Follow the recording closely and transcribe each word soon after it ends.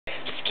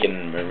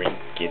Getting.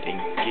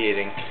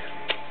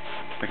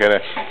 Look at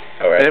this.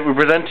 Alright. We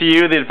present to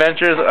you the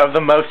adventures of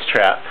the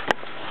Mousetrap.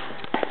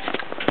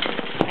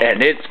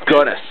 And it's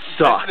gonna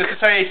suck. This is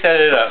how you set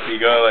it up. You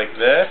go like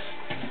this.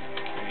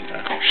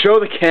 Show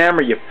the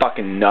camera, you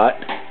fucking nut.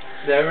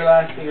 The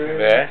everlasting river.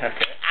 There.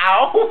 Okay.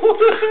 Ow!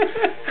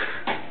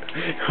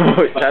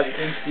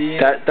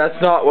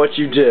 That's not what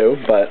you do,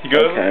 but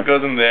okay.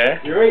 Goes in there.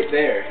 You're right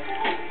there.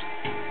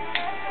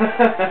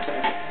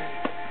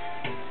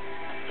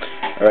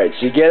 Alright,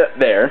 so you get it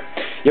there.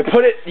 You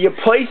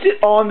place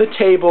it on the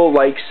table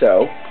like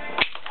so.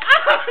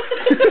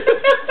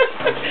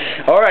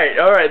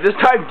 Alright, this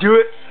time do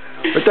it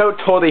without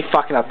totally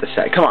fucking up the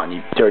set. Come on,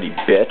 you dirty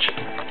bitch.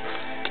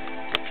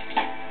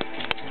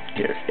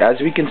 Here, as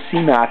we can see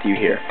Matthew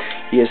here,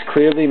 he is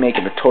clearly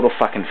making a total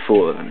fucking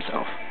fool of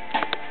himself.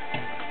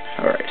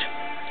 Alright.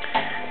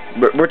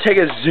 We're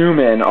taking a zoom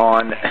in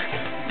on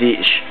the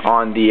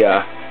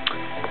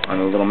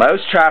little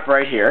Mousetrap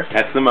right here.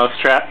 That's the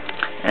Mousetrap.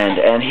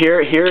 And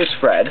here is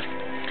Fred,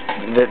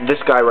 this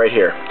guy right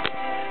here.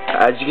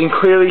 As you can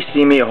clearly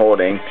see me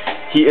holding,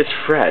 he is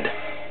Fred.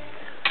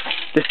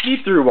 The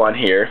see-through one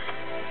here,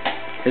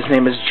 his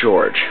name is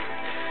George.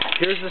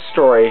 Here's the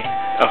story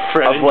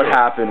of what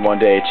happened one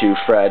day to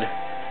Fred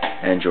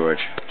and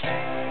George.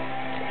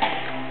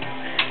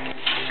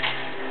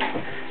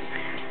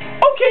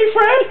 Okay,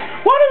 Fred,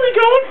 why don't we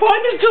go and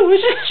find this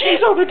delicious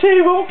cheese on the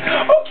table?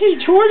 Okay,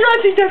 George,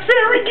 I think that's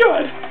very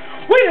good.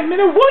 Wait a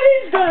minute, what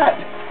is that?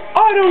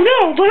 I don't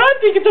know, but I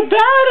think it's a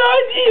bad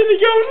idea to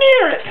go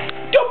near it.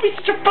 Don't be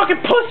such a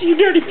fucking pussy, you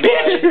dirty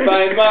bitch.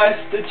 My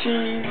master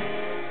cheese.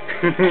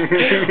 I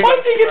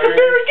think it's a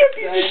very good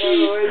piece of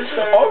cheese.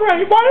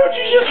 Alright, why don't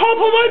you just hop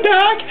on my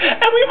back,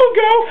 and we will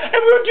go, and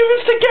we'll do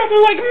this together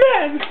like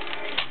men.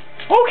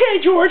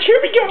 Okay, George, here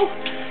we go.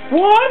 1,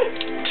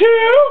 2,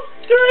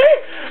 3,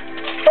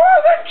 for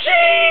the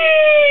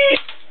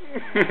cheese!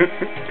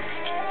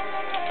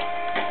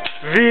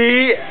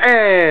 The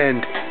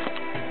end.